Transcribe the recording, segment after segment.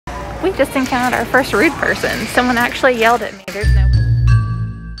We just encountered our first rude person. Someone actually yelled at me. There's no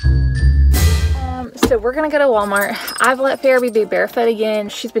So we're gonna go to Walmart. I've let Fairby be barefoot again.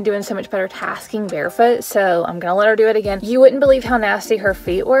 She's been doing so much better tasking barefoot, so I'm gonna let her do it again. You wouldn't believe how nasty her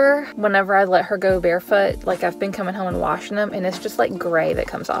feet were whenever I let her go barefoot. Like, I've been coming home and washing them, and it's just like gray that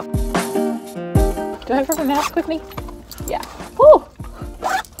comes off. Do I have a mask with me? Yeah. Woo!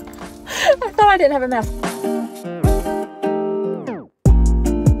 I thought I didn't have a mask.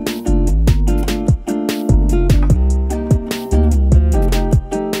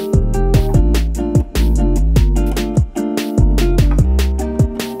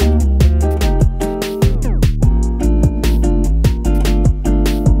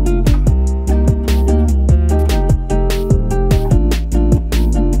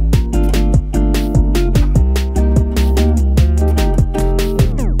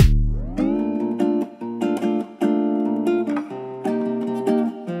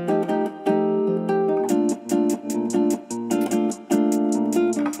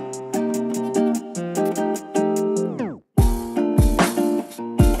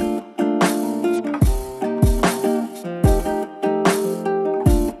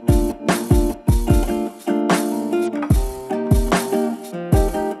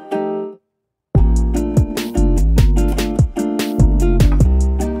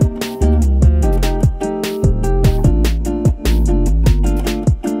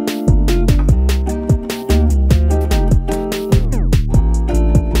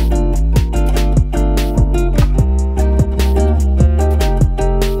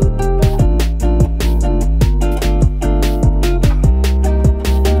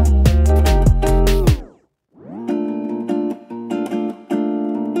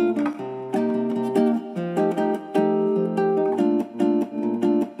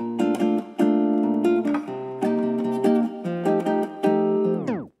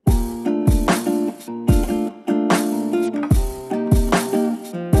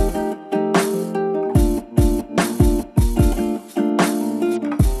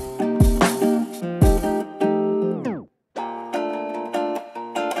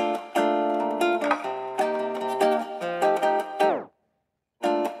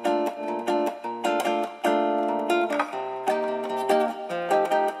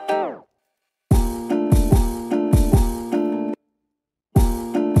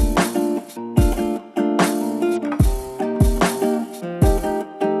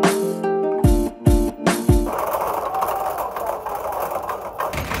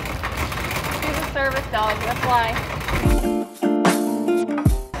 Dog, that's why.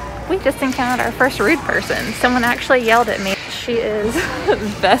 We just encountered our first rude person. Someone actually yelled at me. She is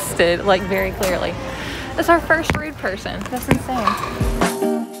vested, like, very clearly. It's our first rude person. That's insane.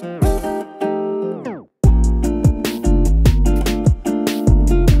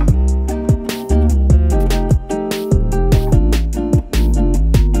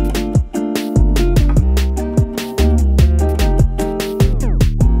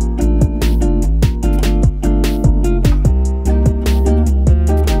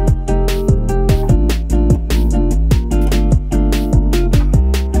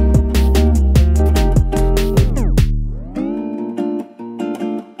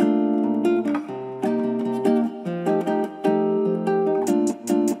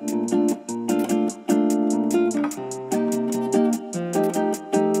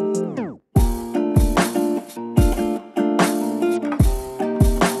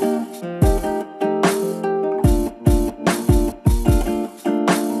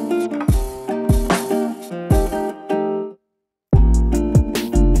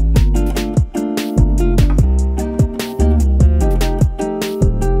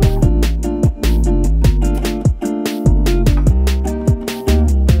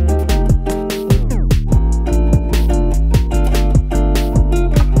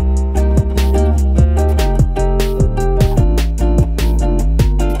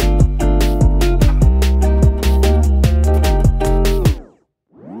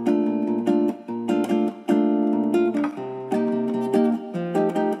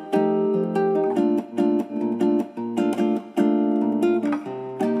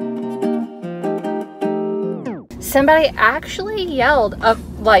 Somebody actually yelled up,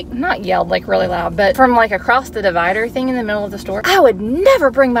 like, not yelled like really loud, but from like across the divider thing in the middle of the store. I would never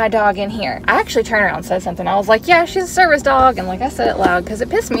bring my dog in here. I actually turned around and said something. I was like, yeah, she's a service dog. And like, I said it loud because it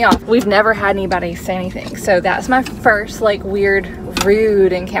pissed me off. We've never had anybody say anything. So that's my first like weird,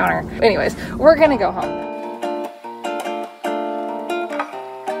 rude encounter. Anyways, we're gonna go home.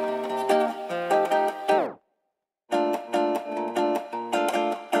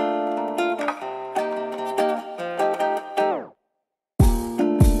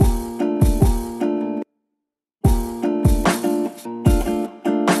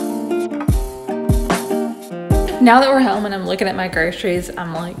 Now that we're home and I'm looking at my groceries,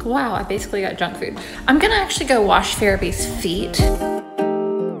 I'm like, wow, I basically got junk food. I'm gonna actually go wash Farabee's feet.